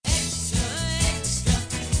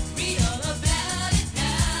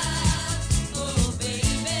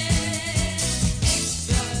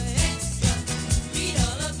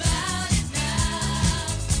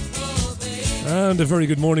And a very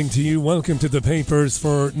good morning to you. Welcome to the papers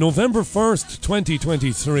for November 1st,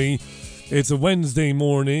 2023. It's a Wednesday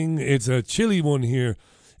morning. It's a chilly one here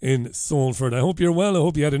in Salford. I hope you're well. I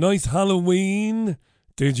hope you had a nice Halloween.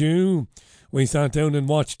 Did you? We sat down and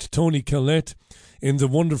watched Toni Collette in the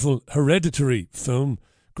wonderful Hereditary film.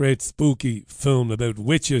 Great spooky film about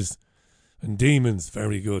witches and demons.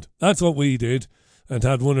 Very good. That's what we did. And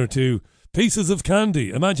had one or two pieces of candy.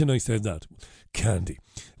 Imagine I said that. Candy.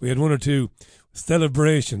 We had one or two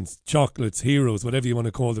celebrations, chocolates, heroes, whatever you want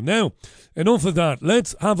to call them. Now, enough of that.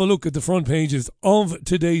 Let's have a look at the front pages of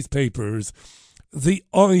today's papers. The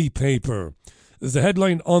I paper. There's a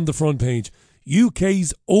headline on the front page.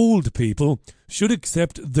 UK's old people should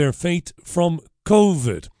accept their fate from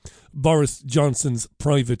COVID. Boris Johnson's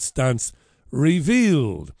private stance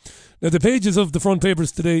revealed. Now, the pages of the front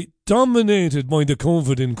papers today dominated by the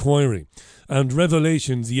COVID inquiry and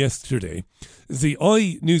revelations yesterday. The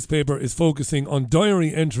I newspaper is focusing on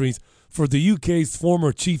diary entries for the UK's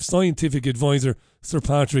former chief scientific advisor, Sir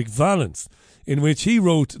Patrick Vallance, in which he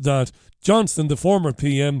wrote that Johnson, the former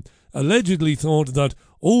PM, allegedly thought that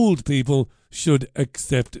old people should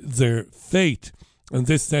accept their fate. And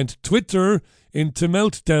this sent Twitter into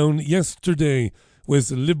meltdown yesterday,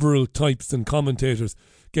 with liberal types and commentators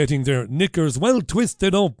getting their knickers well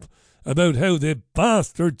twisted up about how the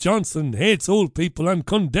bastard Johnson hates old people and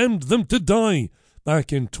condemned them to die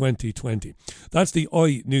back in 2020. That's the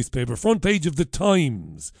I newspaper. Front page of the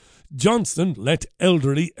Times. Johnson let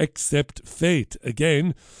elderly accept fate.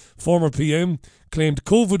 Again, former PM claimed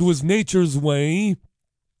COVID was nature's way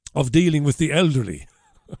of dealing with the elderly.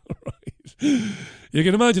 Right. You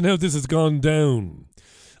can imagine how this has gone down.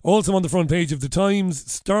 Also on the front page of the Times,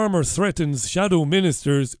 Starmer threatens shadow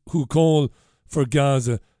ministers who call for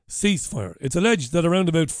Gaza ceasefire. It's alleged that around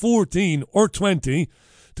about 14 or 20,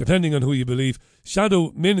 depending on who you believe,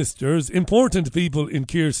 shadow ministers, important people in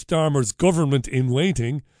Keir Starmer's government in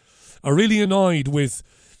waiting, are really annoyed with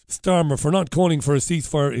Starmer for not calling for a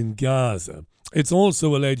ceasefire in Gaza. It's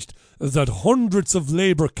also alleged that hundreds of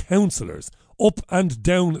Labour councillors up and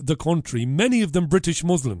down the country, many of them British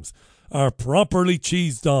Muslims, are properly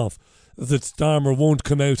cheesed off that Starmer won't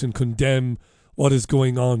come out and condemn what is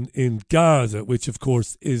going on in Gaza, which of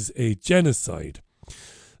course is a genocide.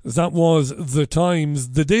 That was the Times.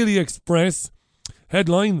 The Daily Express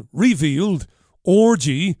headline revealed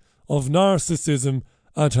orgy of narcissism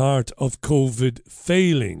at heart of COVID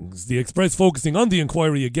failings. The Express focusing on the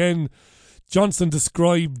inquiry again. Johnson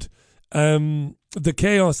described the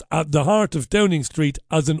chaos at the heart of Downing Street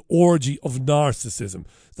as an orgy of narcissism.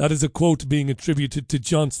 That is a quote being attributed to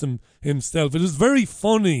Johnson himself. It is very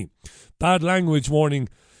funny. Bad language warning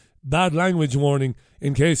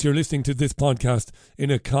in case you're listening to this podcast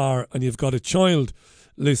in a car and you've got a child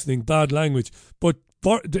listening. Bad language. But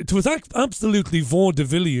it was absolutely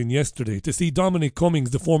vaudevillian yesterday to see Dominic Cummings,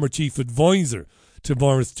 the former chief advisor to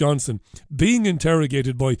Boris Johnson, being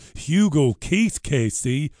interrogated by Hugo Keith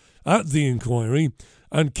KC at the inquiry,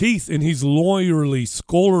 and Keith in his lawyerly,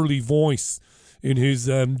 scholarly voice in his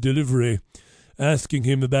delivery asking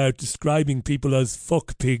him about describing people as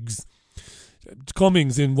fuck pigs.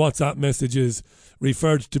 Cummings in WhatsApp messages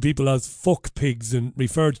referred to people as fuck pigs and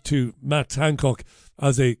referred to Matt Hancock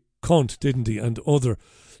as a cunt, didn't he? And other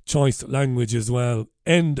choice language as well.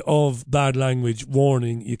 End of bad language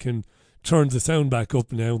warning. You can turn the sound back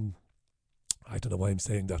up now. I don't know why I'm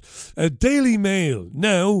saying that. Daily Mail.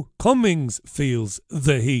 Now, Cummings feels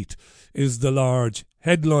the heat is the large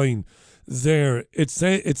headline there. It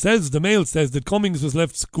says, the Mail says that Cummings was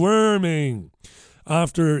left squirming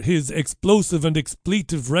after his explosive and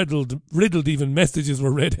expletive-riddled even messages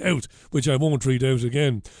were read out, which I won't read out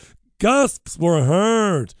again. Gasps were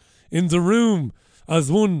heard in the room as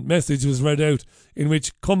one message was read out in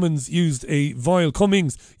which Cummings used a vile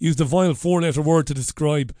four-letter word to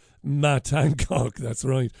describe Matt Hancock. That's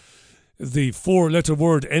right. The four-letter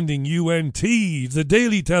word ending UNT. The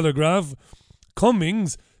Daily Telegraph.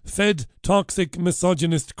 Cummings fed toxic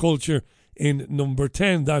misogynist culture in number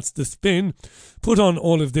 10. That's the spin put on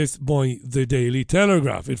all of this by the Daily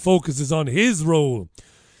Telegraph. It focuses on his role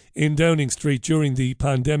in Downing Street during the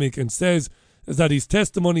pandemic and says that his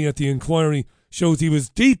testimony at the inquiry shows he was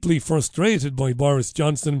deeply frustrated by Boris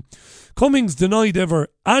Johnson. Cummings denied ever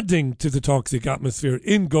adding to the toxic atmosphere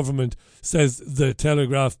in government, says the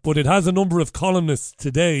Telegraph, but it has a number of columnists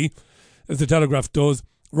today, as the Telegraph does,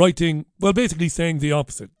 writing, well, basically saying the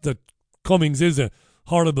opposite, that Cummings is a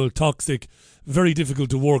horrible, toxic, very difficult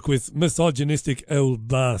to work with, misogynistic old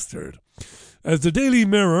bastard. As the Daily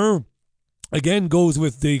Mirror again goes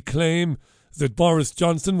with the claim that Boris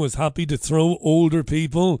Johnson was happy to throw older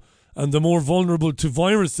people and the more vulnerable to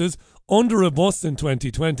viruses under a bus in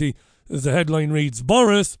 2020. As the headline reads,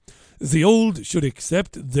 Boris, the old should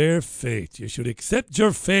accept their fate. You should accept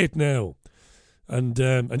your fate now. And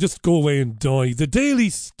just go away and die. The Daily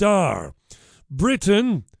Star.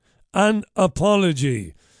 Britain, an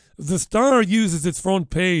apology. The Star uses its front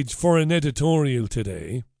page for an editorial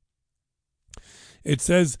today. It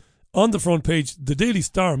says on the front page, the Daily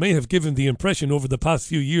Star may have given the impression over the past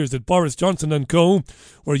few years that Boris Johnson and co.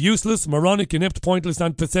 were useless, moronic, inept, pointless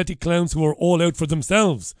and pathetic clowns who are all out for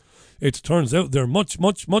themselves. It turns out they're much,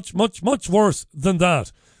 much, much, much, much worse than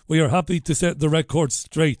that. We are happy to set the record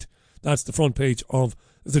straight. That's the front page of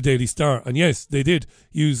the Daily Star. And yes, they did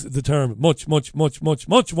use the term much, much, much, much,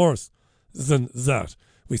 much worse than that.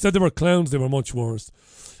 We said they were clowns, they were much worse.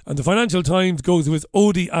 And the Financial Times goes with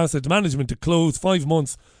Odey Asset Management to close 5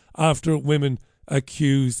 months after women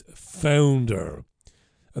accuse founder.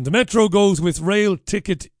 And the Metro goes with rail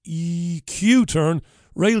ticket Q-turn.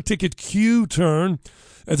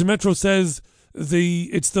 The Metro says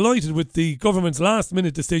it's delighted with the government's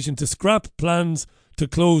last-minute decision to scrap plans to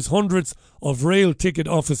close hundreds of rail ticket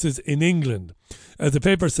offices in England. The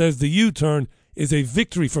paper says the U-turn is a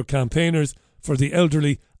victory for campaigners, for the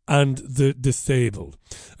elderly and the disabled.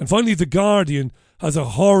 And finally, The Guardian has a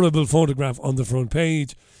horrible photograph on the front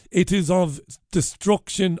page. It is of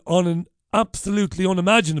destruction on an absolutely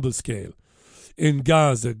unimaginable scale in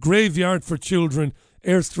Gaza. Graveyard for children,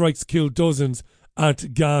 airstrikes killed dozens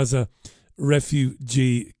at Gaza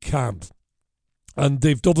refugee camp. And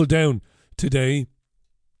they've doubled down today,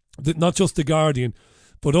 not just The Guardian,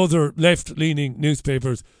 but other left-leaning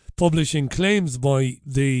newspapers publishing claims by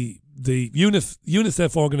the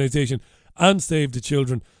UNICEF organisation and Save the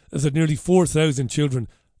Children that nearly 4,000 children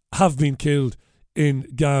have been killed in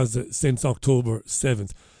Gaza since October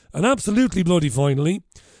 7th. And absolutely bloody finally,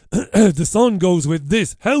 the Sun goes with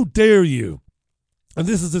this. How dare you? And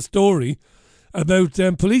this is a story about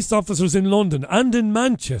police officers in London and in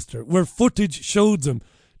Manchester, where footage showed them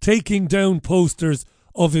taking down posters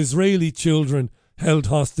of Israeli children held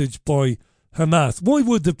hostage by Hamas. Why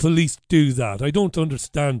would the police do that? I don't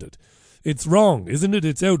understand it. It's wrong, isn't it?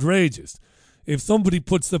 It's outrageous. If somebody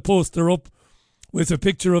puts the poster up with a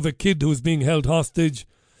picture of a kid who's being held hostage,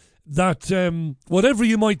 that whatever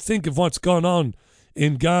you might think of what's gone on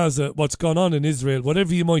in Gaza, what's gone on in Israel,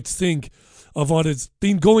 whatever you might think of what has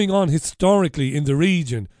been going on historically in the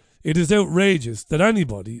region, it is outrageous that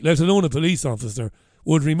anybody, let alone a police officer,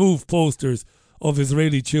 would remove posters of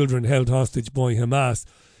Israeli children held hostage by Hamas.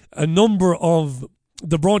 A number of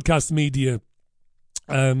the broadcast media,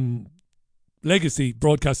 legacy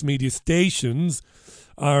broadcast media stations,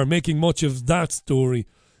 are making much of that story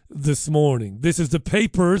this morning. This is The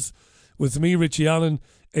Papers with me, Richie Allen,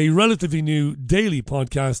 a relatively new daily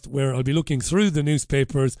podcast where I'll be looking through the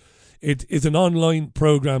newspapers. It is an online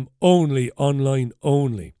programme only, online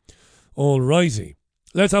only. Alrighty,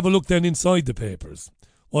 let's have a look then inside the papers.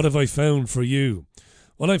 What have I found for you?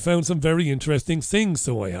 Well, I found some very interesting things,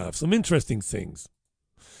 so I have some interesting things.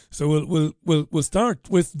 So we'll start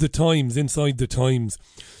with the Times, inside the Times.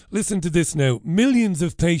 Listen to this now. Millions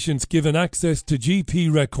of patients given access to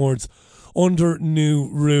GP records under new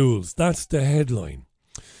rules. That's the headline.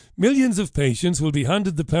 Millions of patients will be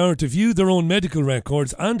handed the power to view their own medical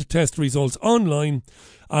records and test results online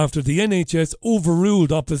after the NHS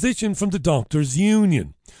overruled opposition from the Doctors'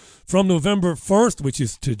 Union. From November 1st, which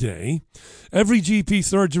is today, every GP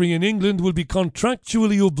surgery in England will be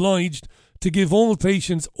contractually obliged to give all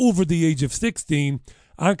patients over the age of 16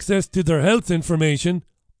 access to their health information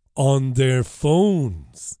on their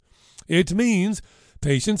phones. It means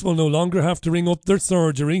patients will no longer have to ring up their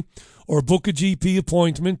surgery or book a GP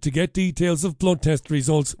appointment to get details of blood test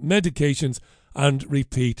results, medications and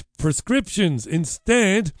repeat prescriptions.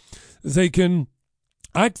 Instead, they can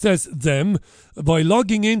access them by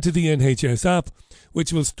logging into the NHS app,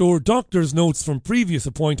 which will store doctors' notes from previous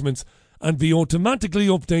appointments and be automatically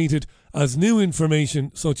updated as new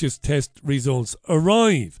information such as test results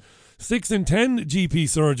arrive. 6 in 10 GP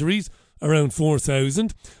surgeries, around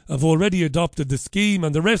 4,000, have already adopted the scheme,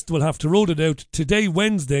 and the rest will have to roll it out today,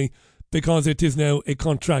 Wednesday, because it is now a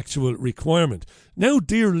contractual requirement. Now,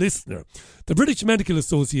 dear listener, the British Medical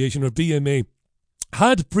Association, or BMA,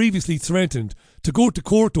 had previously threatened to go to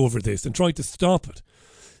court over this and try to stop it.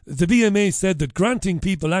 The BMA said that granting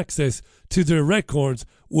people access to their records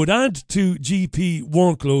would add to GP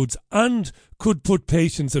workloads and could put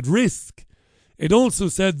patients at risk. It also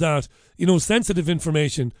said that, sensitive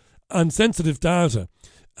information and sensitive data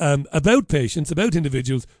about patients, about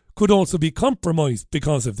individuals, could also be compromised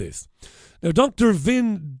because of this. Now, Dr.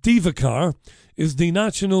 Vin Divakar is the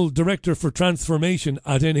National Director for Transformation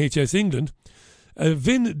at NHS England,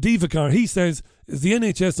 Vin Divakar, he says, the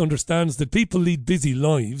NHS understands that people lead busy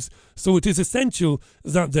lives, so it is essential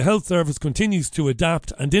that the health service continues to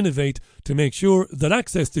adapt and innovate to make sure that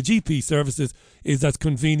access to GP services is as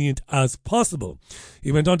convenient as possible.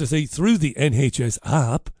 He went on to say, through the NHS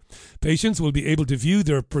app, patients will be able to view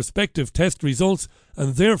their prospective test results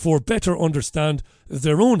and therefore better understand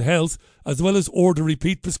their own health, as well as order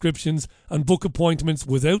repeat prescriptions and book appointments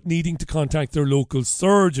without needing to contact their local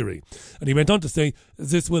surgery. And he went on to say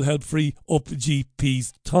this will help free up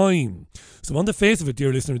GPs' time. So on the face of it,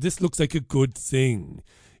 dear listener, this looks like a good thing.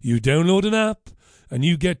 You download an app and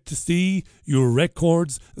you get to see your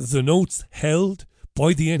records, the notes held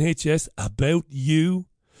by the NHS about you,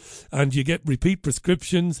 and you get repeat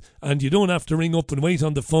prescriptions, and you don't have to ring up and wait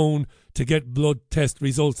on the phone to get blood test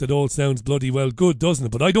results. It all sounds bloody well good, doesn't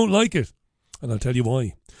it? But I don't like it, and I'll tell you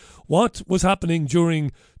why. What was happening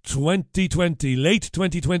during 2020, late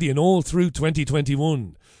 2020 and all through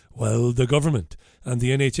 2021? Well, the government and the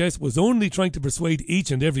NHS was only trying to persuade each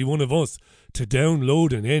and every one of us to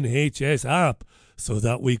download an NHS app so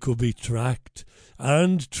that we could be tracked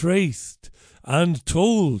and traced and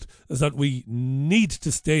told that we need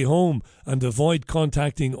to stay home and avoid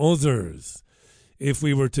contacting others if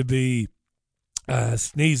we were to be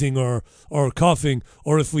sneezing or coughing,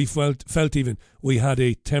 or if we felt even we had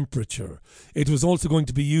a temperature. It was also going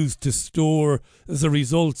to be used to store the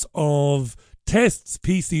results of tests,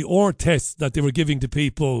 PCR tests that they were giving to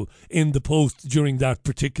people in the post during that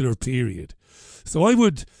particular period. So I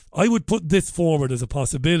would put this forward as a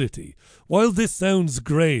possibility. While this sounds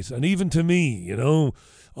great, and even to me,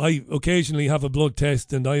 I occasionally have a blood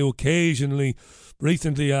test, and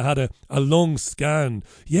recently I had a lung scan.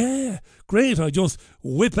 Yeah, great. I just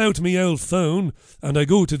whip out my old phone and I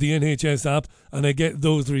go to the NHS app and I get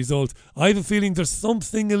those results. I have a feeling there's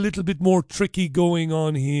something a little bit more tricky going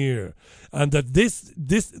on here, and that this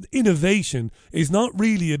innovation is not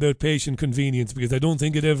really about patient convenience, because I don't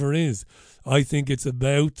think it ever is. I think it's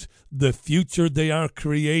about the future they are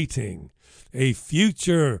creating. A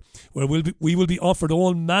future where we will be offered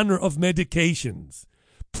all manner of medications,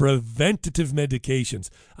 preventative medications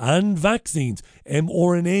and vaccines,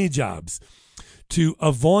 mRNA jabs, to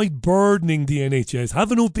avoid burdening the NHS.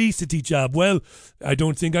 Have an obesity jab. Well, I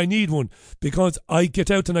don't think I need one, because I get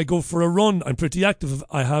out and I go for a run. I'm pretty active.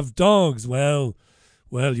 I have dogs. Well,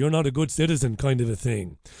 you're not a good citizen, kind of a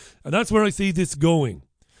thing. And that's where I see this going.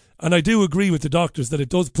 And I do agree with the doctors that it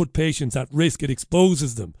does put patients at risk. It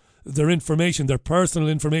exposes them. Their information, their personal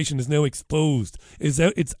information, is now exposed. It's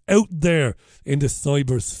out there in the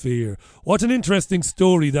cybersphere. What an interesting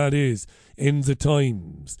story that is in the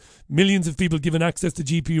Times. Millions of people given access to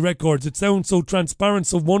GP records. It sounds so transparent,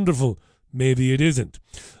 so wonderful. Maybe it isn't.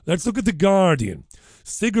 Let's look at The Guardian.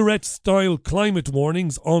 Cigarette-style climate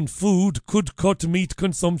warnings on food could cut meat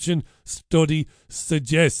consumption, study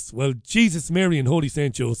suggests. Well, Jesus, Mary and Holy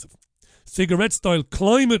St. Joseph. Cigarette-style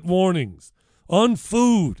climate warnings on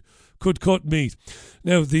food could cut meat.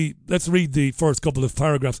 Now, let's read the first couple of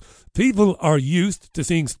paragraphs. People are used to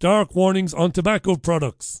seeing stark warnings on tobacco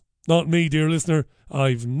products. Not me, dear listener.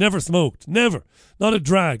 I've never smoked. Never. Not a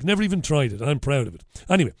drag. Never even tried it. I'm proud of it.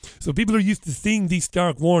 Anyway, so people are used to seeing these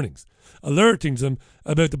stark warnings, alerting them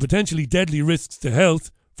about the potentially deadly risks to health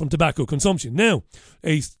from tobacco consumption. Now,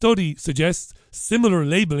 a study suggests similar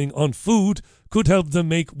labelling on food could help them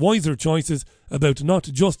make wiser choices about not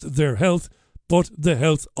just their health, but the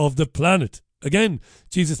health of the planet. Again,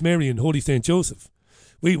 Jesus, Mary and Holy St. Joseph.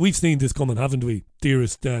 We've seen this coming, haven't we,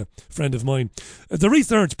 dearest friend of mine? The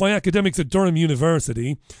research by academics at Durham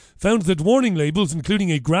University found that warning labels,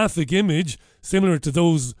 including a graphic image similar to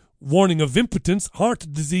those warning of impotence, heart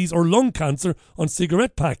disease or lung cancer on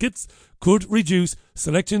cigarette packets, could reduce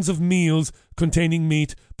selections of meals containing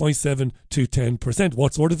meat by 7 to 10%.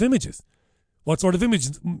 What sort of images? What sort of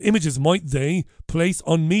images might they place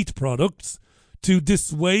on meat products to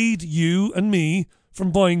dissuade you and me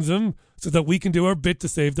from buying them so that we can do our bit to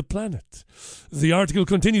save the planet? The article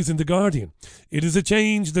continues in The Guardian. It is a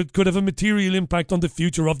change that could have a material impact on the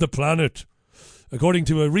future of the planet. According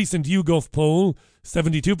to a recent YouGov poll,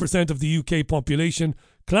 72% of the UK population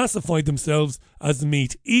classified themselves as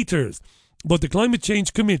meat eaters. But the Climate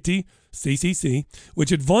Change Committee, CCC,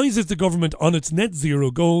 which advises the government on its net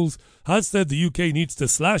zero goals, has said the UK needs to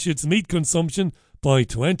slash its meat consumption by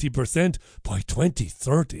 20% by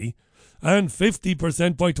 2030 and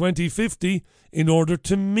 50% by 2050 in order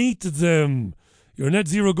to meet them. Your net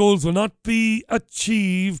zero goals will not be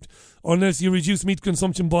achieved unless you reduce meat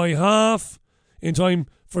consumption by half in time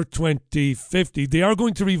for 2050. They are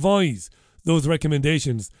going to revise those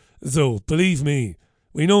recommendations, though, believe me,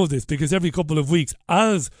 We know this because every couple of weeks,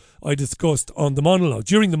 as I discussed on the monologue,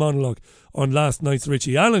 during the monologue on last night's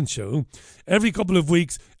Richie Allen show, every couple of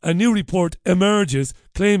weeks a new report emerges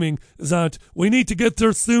claiming that we need to get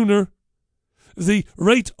there sooner. The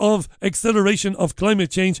rate of acceleration of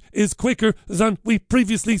climate change is quicker than we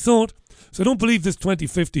previously thought. So don't believe this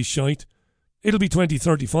 2050 shite. It'll be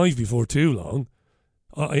 2035 before too long,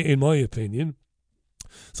 in my opinion.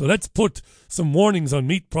 So let's put some warnings on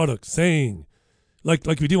meat products saying, like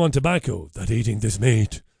we do on tobacco, that eating this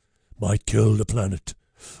meat might kill the planet.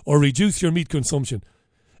 Or reduce your meat consumption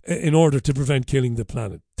in order to prevent killing the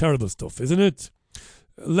planet. Terrible stuff, isn't it?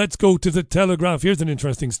 Let's go to the Telegraph. Here's an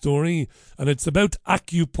interesting story, and it's about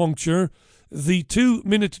acupuncture, the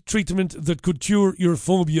 2-minute treatment that could cure your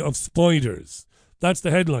phobia of spiders. That's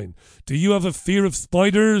the headline. Do you have a fear of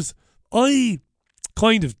spiders? I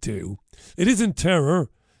kind of do. It isn't terror.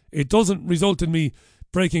 It doesn't result in me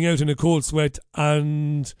breaking out in a cold sweat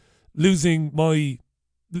and losing my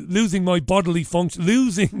bodily function,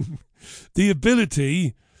 losing the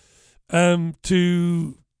ability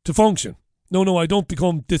to function. No, I don't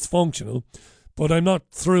become dysfunctional, but I'm not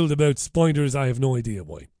thrilled about spiders. I have no idea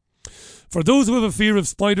why. For those who have a fear of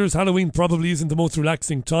spiders, Halloween probably isn't the most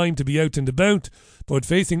relaxing time to be out and about, but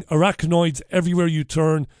facing arachnoids everywhere you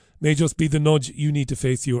turn may just be the nudge you need to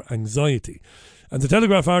face your anxiety. And the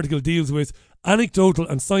Telegraph article deals with anecdotal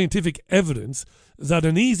and scientific evidence that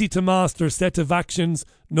an easy-to-master set of actions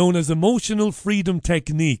known as emotional freedom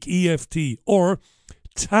technique, EFT, or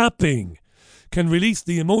tapping, can release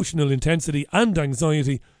the emotional intensity and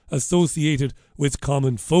anxiety associated with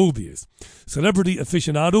common phobias. Celebrity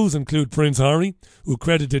aficionados include Prince Harry, who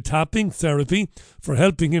credited tapping therapy for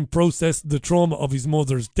helping him process the trauma of his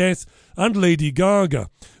mother's death, and Lady Gaga,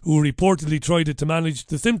 who reportedly tried it to manage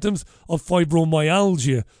the symptoms of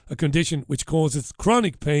fibromyalgia, a condition which causes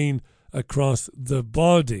chronic pain across the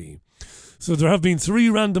body. So there have been 3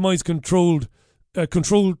 randomized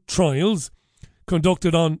controlled trials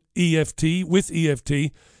conducted on with EFT,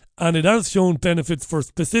 and it has shown benefits for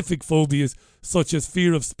specific phobias such as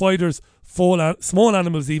fear of spiders, small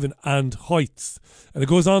animals even, and heights. And it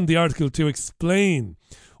goes on, the article, to explain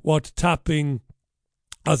what tapping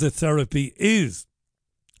as a therapy is.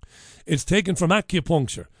 It's taken from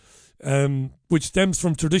acupuncture, which stems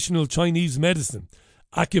from traditional Chinese medicine.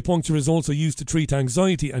 Acupuncture is also used to treat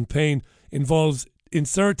anxiety, and pain involves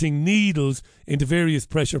inserting needles into various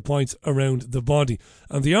pressure points around the body.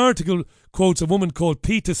 And the article quotes a woman called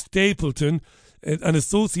Peter Stapleton, an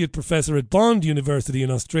associate professor at Bond University in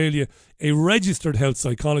Australia, a registered health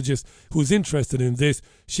psychologist who's interested in this.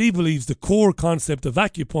 She believes the core concept of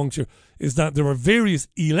acupuncture is that there are various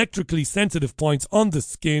electrically sensitive points on the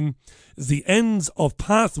skin, the ends of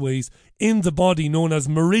pathways in the body known as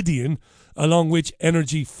meridian, along which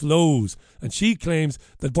energy flows. And she claims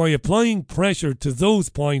that by applying pressure to those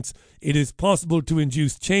points, it is possible to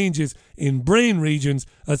induce changes in brain regions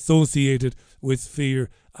associated with fear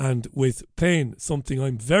and with pain, something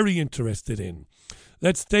I'm very interested in.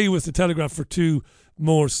 Let's stay with the Telegraph for 2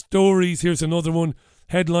 more stories. Here's another one.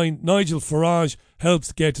 Headline: Nigel Farage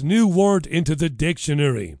helps get new word into the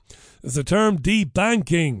dictionary. The term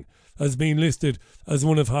debanking has been listed as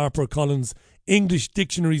one of HarperCollins' English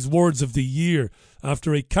Dictionary's Words of the Year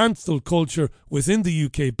after a cancel culture within the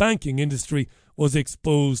UK banking industry was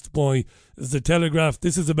exposed by the Telegraph.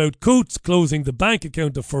 This is about Coates closing the bank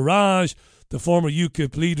account of Farage, the former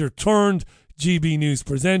UKIP leader turned GB News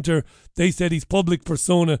presenter. They said his public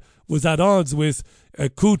persona was at odds with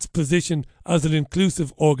Coates' position as an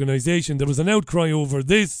inclusive organisation. There was an outcry over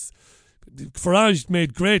this. Farage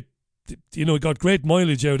made got great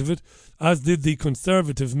mileage out of it, as did the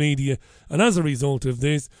conservative media. And as a result of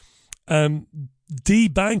this,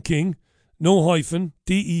 debanking, no hyphen,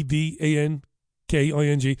 DEBANKING,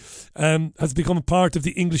 has become a part of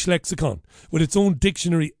the English lexicon with its own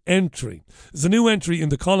dictionary entry. The new entry in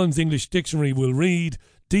the Collins English Dictionary will read: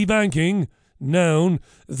 debanking, noun,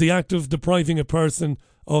 the act of depriving a person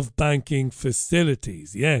of banking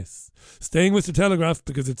facilities. Yes. Staying with the Telegraph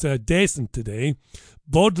because it's decent today.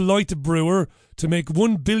 Bud Light brewer to make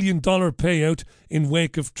 $1 billion payout in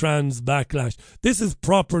wake of trans backlash. This is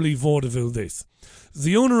properly vaudeville, this.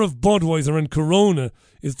 The owner of Budweiser and Corona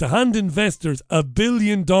is to hand investors $1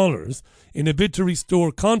 billion in a bid to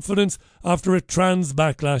restore confidence after a trans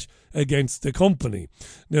backlash against the company.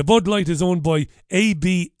 Now, Bud Light is owned by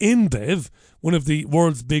AB InBev, one of the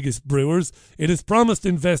world's biggest brewers. It has promised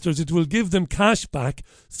investors it will give them cash back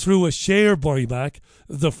through a share buyback,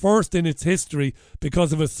 the first in its history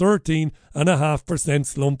because of a 13.5%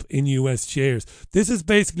 slump in US shares. This is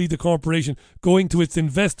basically the corporation going to its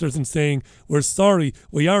investors and saying, we're sorry,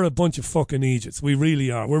 we are a bunch of fucking idiots. We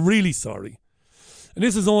really are. We're really sorry. And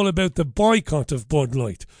this is all about the boycott of Bud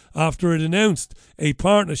Light after it announced a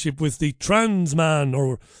partnership with the trans man,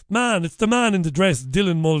 it's the man in the dress,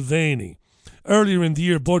 Dylan Mulvaney. Earlier in the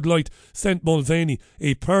year, Bud Light sent Mulvaney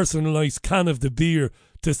a personalised can of the beer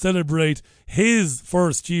to celebrate his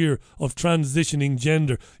first year of transitioning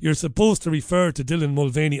gender. You're supposed to refer to Dylan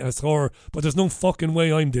Mulvaney as her, but there's no fucking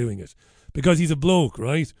way I'm doing it. Because he's a bloke,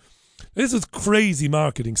 right? This is crazy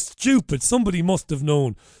marketing. Stupid. Somebody must have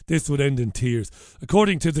known this would end in tears.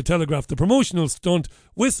 According to The Telegraph, the promotional stunt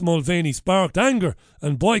with Mulvaney sparked anger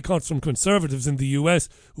and boycotts from conservatives in the US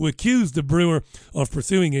who accused the brewer of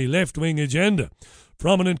pursuing a left-wing agenda.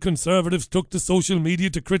 Prominent conservatives took to social media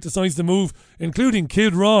to criticise the move, including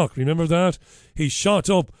Kid Rock. Remember that? He shot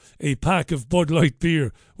up a pack of Bud Light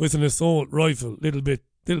beer with an assault rifle. Little bit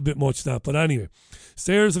much that, but anyway.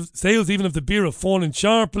 Sales even of the beer have fallen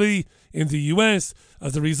sharply in the US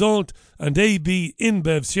as a result, and AB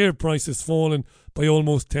InBev's share price has fallen by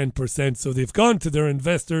almost 10%. So they've gone to their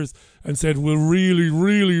investors and said, we're really,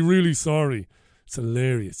 really, really sorry. It's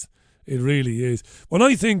hilarious. It really is. When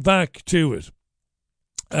I think back to it,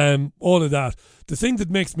 all of that, the thing that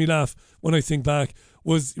makes me laugh when I think back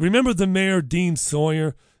was, remember the mayor, Dean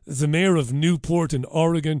Sawyer, the mayor of Newport in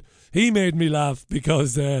Oregon? He made me laugh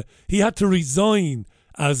because he had to resign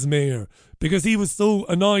as mayor because he was so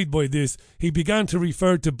annoyed by this. He began to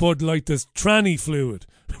refer to Bud Light as tranny fluid.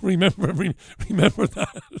 Remember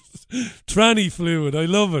that? Tranny fluid. I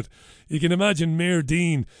love it. You can imagine Mayor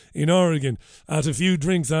Dean in Oregon at a few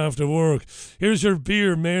drinks after work. Here's your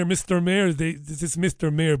beer, Mayor. Mr. Mayor. This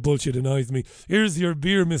Mr. Mayor bullshit annoys me. Here's your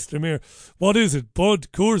beer, Mr. Mayor. What is it?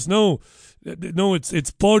 Bud? Coors? No,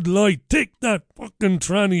 it's Bud Light. Take that fucking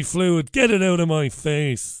tranny fluid. Get it out of my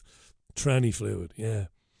face. Tranny fluid, yeah.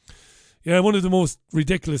 Yeah, one of the most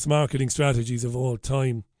ridiculous marketing strategies of all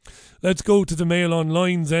time. Let's go to the Mail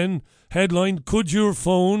Online then. Headline, could your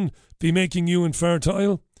phone be making you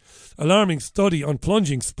infertile? Alarming study on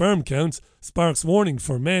plunging sperm counts sparks warning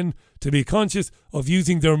for men to be conscious of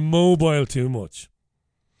using their mobile too much.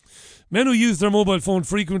 Men who use their mobile phone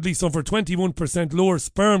frequently suffer 21% lower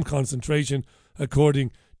sperm concentration,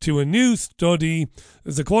 according to a new study.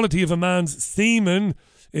 As the quality of a man's semen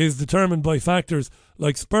is determined by factors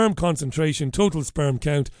like sperm concentration, total sperm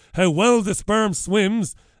count, how well the sperm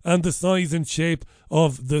swims, and the size and shape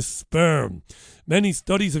of the sperm. Many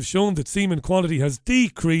studies have shown that semen quality has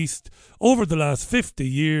decreased over the last 50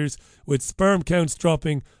 years, with sperm counts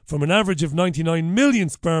dropping from an average of 99 million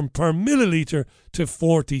sperm per milliliter to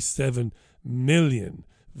 47 million.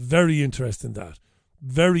 Very interesting that.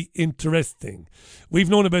 Very interesting. We've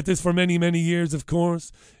known about this for many, many years, of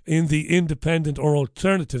course, in the independent or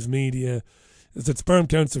alternative media, is that sperm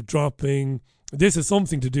counts are dropping. This has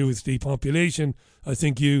something to do with depopulation. I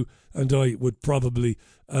think you and I would probably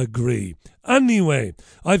agree. Anyway,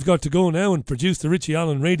 I've got to go now and produce the Richie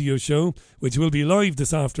Allen radio show, which will be live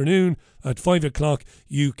this afternoon at 5 o'clock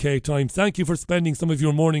UK time. Thank you for spending some of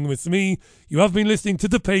your morning with me. You have been listening to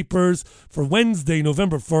The Papers for Wednesday,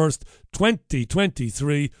 November 1st,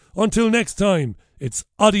 2023. Until next time, it's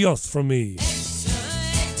adios from me.